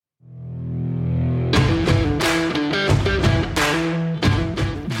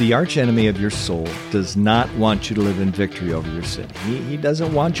The archenemy of your soul does not want you to live in victory over your sin. He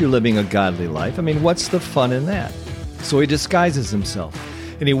doesn't want you living a godly life. I mean, what's the fun in that? So he disguises himself,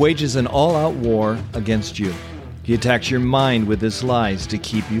 and he wages an all-out war against you. He attacks your mind with his lies to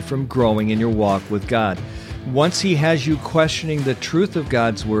keep you from growing in your walk with God. Once he has you questioning the truth of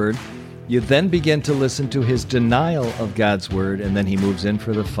God's word, you then begin to listen to his denial of God's word, and then he moves in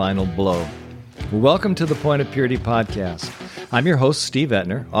for the final blow. Welcome to the Point of Purity podcast. I'm your host, Steve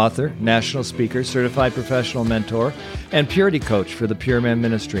Etner, author, national speaker, certified professional mentor, and purity coach for the Pure Man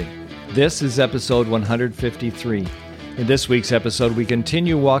Ministry. This is episode 153. In this week's episode, we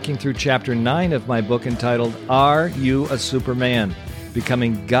continue walking through chapter 9 of my book entitled, Are You a Superman?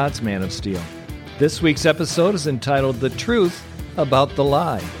 Becoming God's Man of Steel. This week's episode is entitled, The Truth About the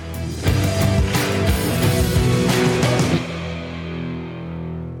Lie.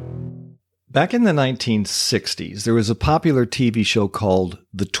 Back in the 1960s, there was a popular TV show called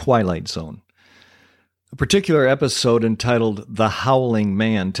The Twilight Zone. A particular episode entitled The Howling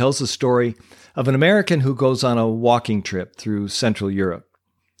Man tells the story of an American who goes on a walking trip through Central Europe.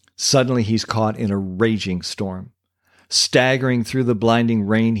 Suddenly, he's caught in a raging storm. Staggering through the blinding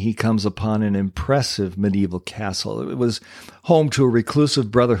rain, he comes upon an impressive medieval castle. It was home to a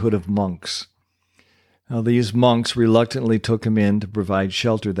reclusive brotherhood of monks. Now, these monks reluctantly took him in to provide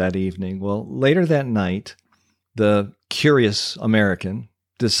shelter that evening. Well, later that night, the curious American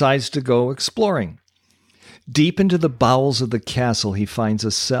decides to go exploring. Deep into the bowels of the castle, he finds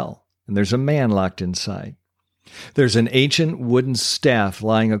a cell, and there's a man locked inside. There's an ancient wooden staff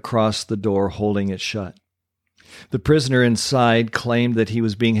lying across the door, holding it shut. The prisoner inside claimed that he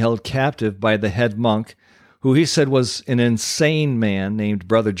was being held captive by the head monk, who he said was an insane man named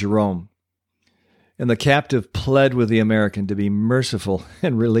Brother Jerome. And the captive pled with the American to be merciful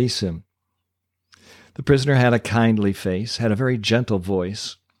and release him. The prisoner had a kindly face, had a very gentle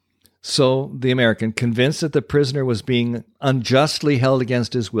voice. So the American, convinced that the prisoner was being unjustly held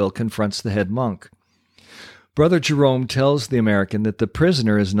against his will, confronts the head monk. Brother Jerome tells the American that the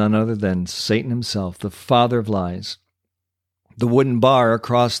prisoner is none other than Satan himself, the father of lies. The wooden bar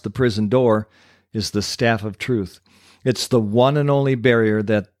across the prison door is the staff of truth. It's the one and only barrier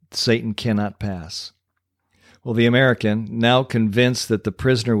that Satan cannot pass. Well, the American, now convinced that the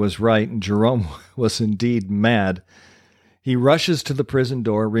prisoner was right and Jerome was indeed mad, he rushes to the prison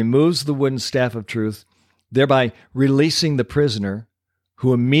door, removes the wooden staff of truth, thereby releasing the prisoner,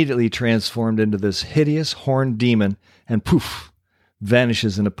 who immediately transformed into this hideous horned demon and poof,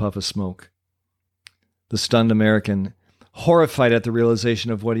 vanishes in a puff of smoke. The stunned American, horrified at the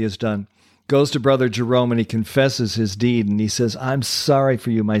realization of what he has done, goes to Brother Jerome and he confesses his deed, and he says, "I'm sorry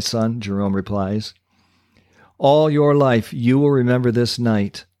for you, my son," Jerome replies. "All your life you will remember this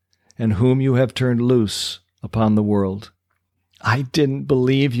night, and whom you have turned loose upon the world." "I didn't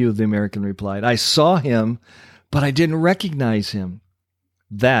believe you," the American replied. "I saw him, but I didn't recognize him."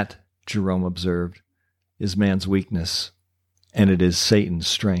 That, Jerome observed, is man's weakness, and it is Satan's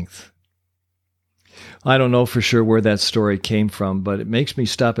strength. I don't know for sure where that story came from, but it makes me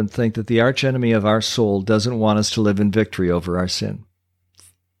stop and think that the archenemy of our soul doesn't want us to live in victory over our sin.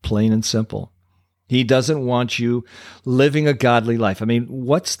 Plain and simple. He doesn't want you living a godly life. I mean,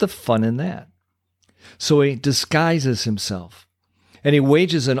 what's the fun in that? So he disguises himself, and he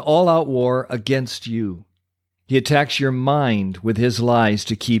wages an all-out war against you. He attacks your mind with his lies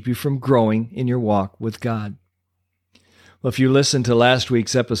to keep you from growing in your walk with God. Well, if you listened to last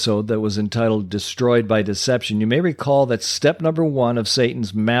week's episode that was entitled Destroyed by Deception, you may recall that step number 1 of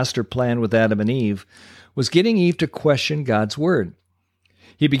Satan's master plan with Adam and Eve was getting Eve to question God's word.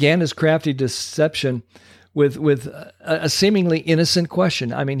 He began his crafty deception with a seemingly innocent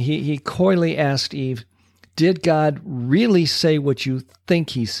question. I mean, he coyly asked Eve, "Did God really say what you think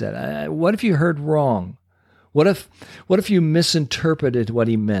he said? What if you heard wrong? What if you misinterpreted what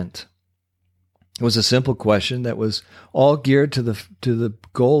he meant?" It was a simple question that was all geared to the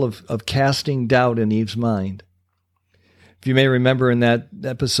goal of casting doubt in Eve's mind. If you may remember in that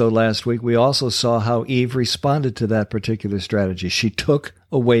episode last week, we also saw how Eve responded to that particular strategy. She took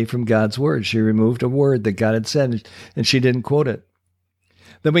away from God's word. She removed a word that God had said, and she didn't quote it.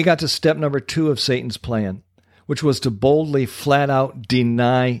 Then we got to step number 2 of Satan's plan, which was to boldly, flat out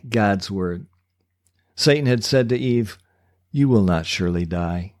deny God's word. Satan had said to Eve, "You will not surely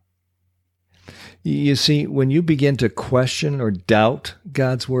die." You see, when you begin to question or doubt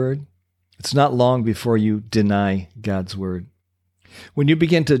God's word, it's not long before you deny God's word. When you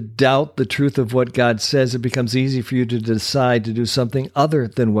begin to doubt the truth of what God says, it becomes easy for you to decide to do something other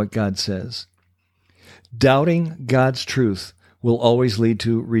than what God says. Doubting God's truth will always lead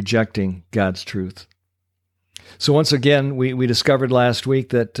to rejecting God's truth. So once again, we discovered last week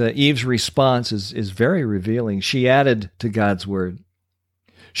that Eve's response is very revealing. She added to God's word.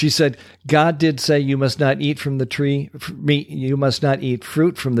 She said, God did say you must not eat from the tree, you must not eat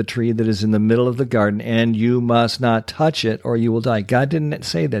fruit from the tree that is in the middle of the garden, and you must not touch it or you will die. God didn't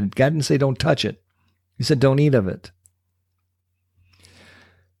say that. God didn't say don't touch it. He said don't eat of it.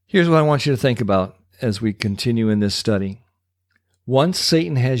 Here's what I want you to think about as we continue in this study. Once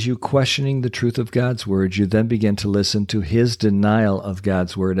Satan has you questioning the truth of God's word, you then begin to listen to his denial of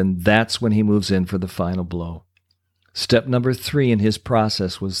God's word, and that's when he moves in for the final blow. Step number 3 in his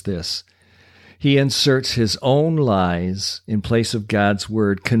process was this. He inserts his own lies in place of God's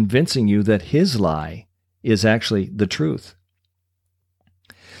word, convincing you that his lie is actually the truth.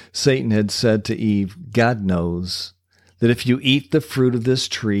 Satan had said to Eve, God knows that if you eat the fruit of this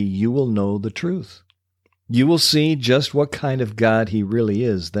tree, you will know the truth. You will see just what kind of God he really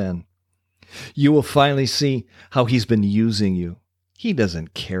is then. You will finally see how he's been using you. He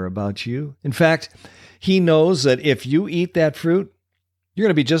doesn't care about you. In fact, he knows that if you eat that fruit, you're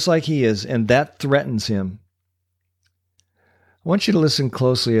going to be just like he is, and that threatens him. I want you to listen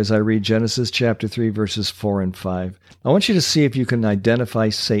closely as I read Genesis chapter 3, verses 4 and 5. I want you to see if you can identify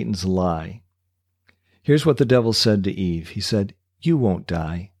Satan's lie. Here's what the devil said to Eve. He said, you won't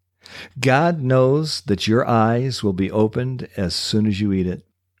die. God knows that your eyes will be opened as soon as you eat it,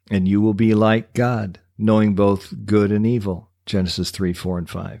 and you will be like God, knowing both good and evil. Genesis 3, 4 and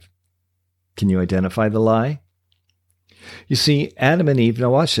 5. Can you identify the lie? You see, Adam and Eve, now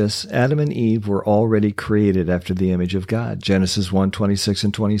watch this, Adam and Eve were already created after the image of God, Genesis 1, 26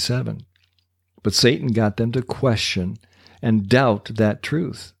 and 27. But Satan got them to question and doubt that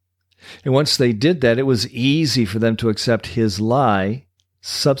truth. And once they did that, it was easy for them to accept his lie,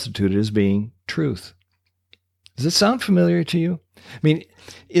 substituted as being truth. Does it sound familiar to you? I mean,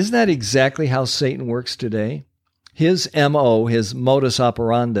 isn't that exactly how Satan works today? His MO, his modus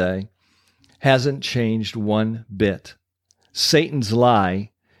operandi, hasn't changed one bit. Satan's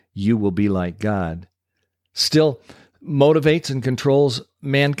lie, you will be like God, still motivates and controls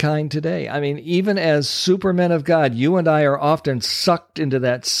mankind today. I mean, even as supermen of God, you and I are often sucked into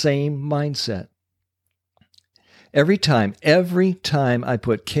that same mindset. Every time I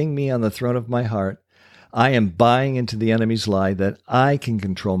put King Me on the throne of my heart, I am buying into the enemy's lie that I can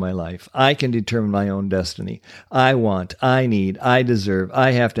control my life. I can determine my own destiny. I want, I need, I deserve,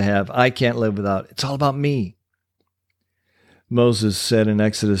 I have to have, I can't live without. It's all about me. Moses said in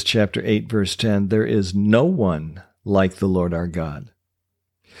Exodus chapter 8, verse 10, there is no one like the Lord our God.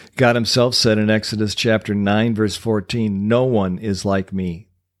 God himself said in Exodus chapter 9, verse 14, no one is like me.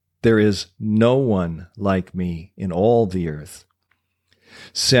 There is no one like me in all the earth.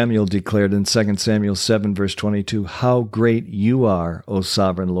 Samuel declared in 2 Samuel 7, verse 22, how great you are, O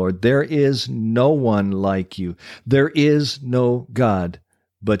sovereign Lord. There is no one like you. There is no God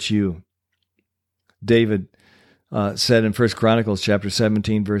but you. David said in 1 Chronicles chapter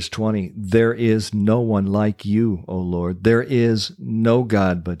 17, verse 20, there is no one like you, O Lord. There is no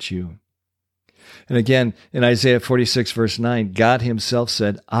God but you. And again, in Isaiah 46, verse 9, God himself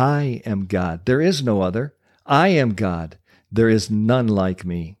said, I am God. There is no other. I am God. There is none like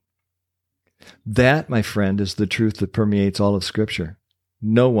me. That, my friend, is the truth that permeates all of Scripture.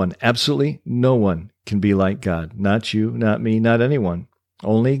 No one, absolutely no one, can be like God. Not you, not me, not anyone.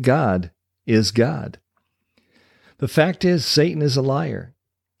 Only God is God. The fact is, Satan is a liar.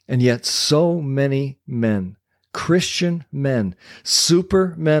 And yet so many men, Christian men,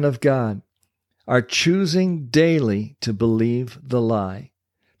 super men of God, are choosing daily to believe the lie,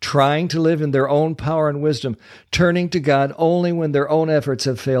 trying to live in their own power and wisdom, turning to God only when their own efforts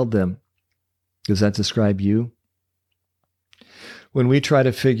have failed them. Does that describe you? When we try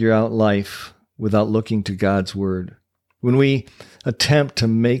to figure out life without looking to God's word, when we attempt to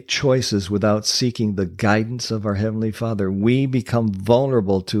make choices without seeking the guidance of our Heavenly Father, we become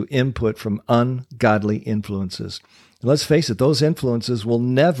vulnerable to input from ungodly influences. Let's face it, those influences will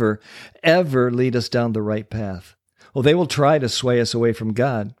never, ever lead us down the right path. Well, they will try to sway us away from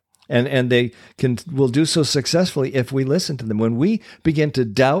God, and they will do so successfully if we listen to them. When we begin to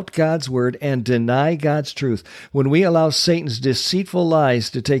doubt God's word and deny God's truth, when we allow Satan's deceitful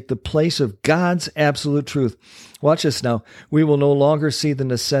lies to take the place of God's absolute truth, watch this now, we will no longer see the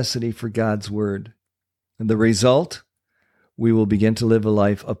necessity for God's word. And the result, we will begin to live a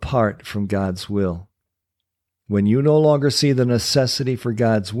life apart from God's will. When you no longer see the necessity for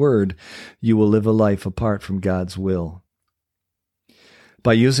God's word, you will live a life apart from God's will.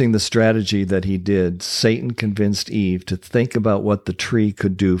 By using the strategy that he did, Satan convinced Eve to think about what the tree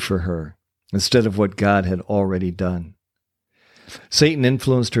could do for her, instead of what God had already done. Satan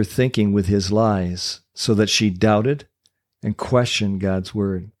influenced her thinking with his lies so that she doubted and questioned God's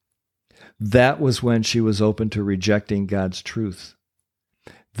word. That was when she was open to rejecting God's truth.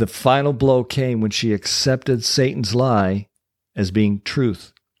 The final blow came when she accepted Satan's lie as being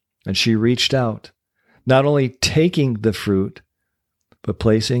truth, and she reached out, not only taking the fruit, but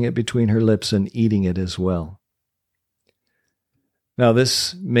placing it between her lips and eating it as well. Now,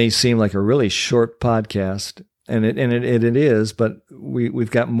 this may seem like a really short podcast, and it is, but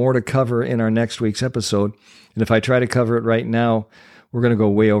we've got more to cover in our next week's episode. And if I try to cover it right now, we're going to go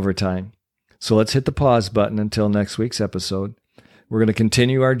way over time. So let's hit the pause button until next week's episode. We're going to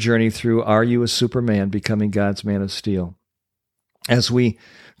continue our journey through Are You a Superman? Becoming God's Man of Steel. As we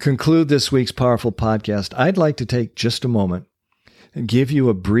conclude this week's powerful podcast, I'd like to take just a moment and give you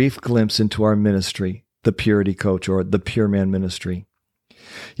a brief glimpse into our ministry, the Purity Coach, or the Pure Man Ministry.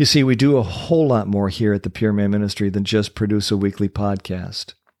 You see, we do a whole lot more here at the Pure Man Ministry than just produce a weekly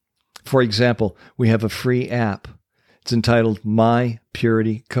podcast. For example, we have a free app. It's entitled My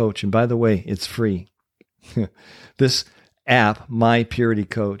Purity Coach. And by the way, it's free. This app, My Purity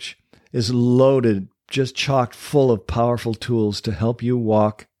Coach, is loaded, just chock full of powerful tools to help you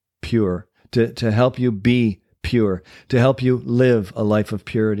walk pure, to help you be pure, to help you live a life of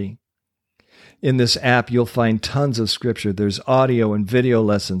purity. In this app, you'll find tons of scripture. There's audio and video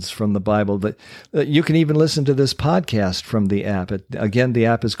lessons from the Bible. That you can even listen to this podcast from the app. Again, the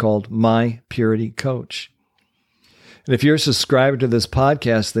app is called My Purity Coach. And if you're a subscriber to this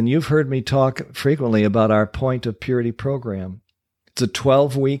podcast, then you've heard me talk frequently about our Point of Purity program. It's a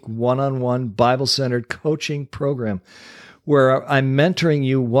 12-week, one-on-one, Bible-centered coaching program where I'm mentoring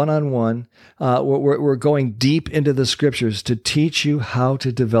you one-on-one. We're going deep into the scriptures to teach you how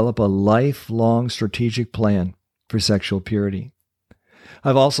to develop a lifelong strategic plan for sexual purity.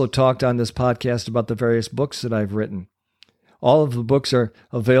 I've also talked on this podcast about the various books that I've written. All of the books are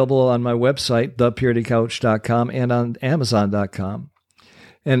available on my website, thepuritycoach.com, and on Amazon.com.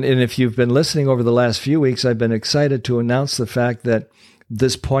 And if you've been listening over the last few weeks, I've been excited to announce the fact that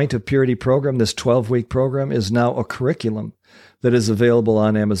this Point of Purity program, this 12-week program, is now a curriculum that is available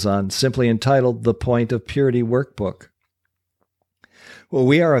on Amazon, simply entitled The Point of Purity Workbook. Well,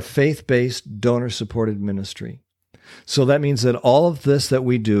 we are a faith-based, donor-supported ministry. So that means that all of this that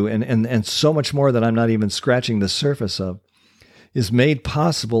we do, and so much more that I'm not even scratching the surface of, is made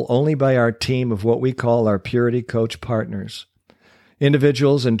possible only by our team of what we call our Purity Coach partners,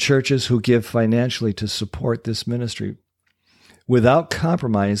 individuals and churches who give financially to support this ministry. Without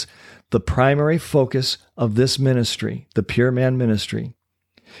compromise, the primary focus of this ministry, the Pure Man Ministry,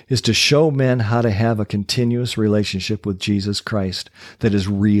 is to show men how to have a continuous relationship with Jesus Christ that is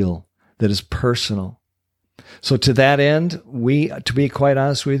real, that is personal. So to that end, to be quite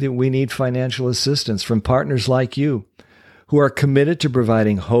honest with you, we need financial assistance from partners like you who are committed to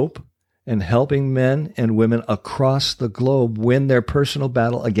providing hope and helping men and women across the globe win their personal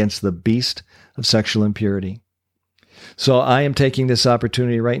battle against the beast of sexual impurity. So I am taking this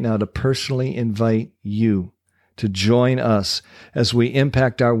opportunity right now to personally invite you to join us as we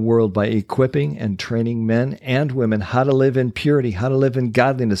impact our world by equipping and training men and women how to live in purity, how to live in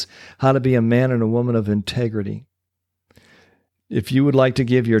godliness, how to be a man and a woman of integrity. If you would like to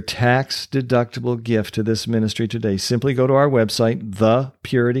give your tax-deductible gift to this ministry today, simply go to our website,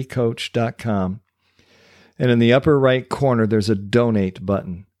 thepuritycoach.com, and in the upper right corner, there's a donate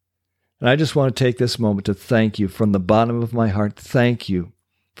button. And I just want to take this moment to thank you from the bottom of my heart. Thank you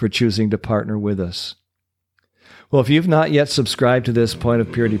for choosing to partner with us. Well, if you've not yet subscribed to this Point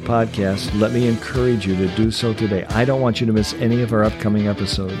of Purity podcast, let me encourage you to do so today. I don't want you to miss any of our upcoming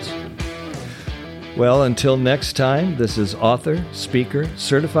episodes. Well, until next time, this is author, speaker,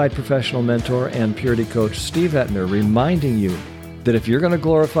 certified professional mentor, and purity coach Steve Ettner reminding you that if you're going to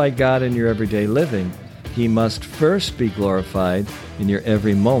glorify God in your everyday living, He must first be glorified in your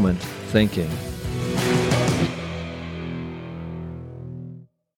every moment thinking.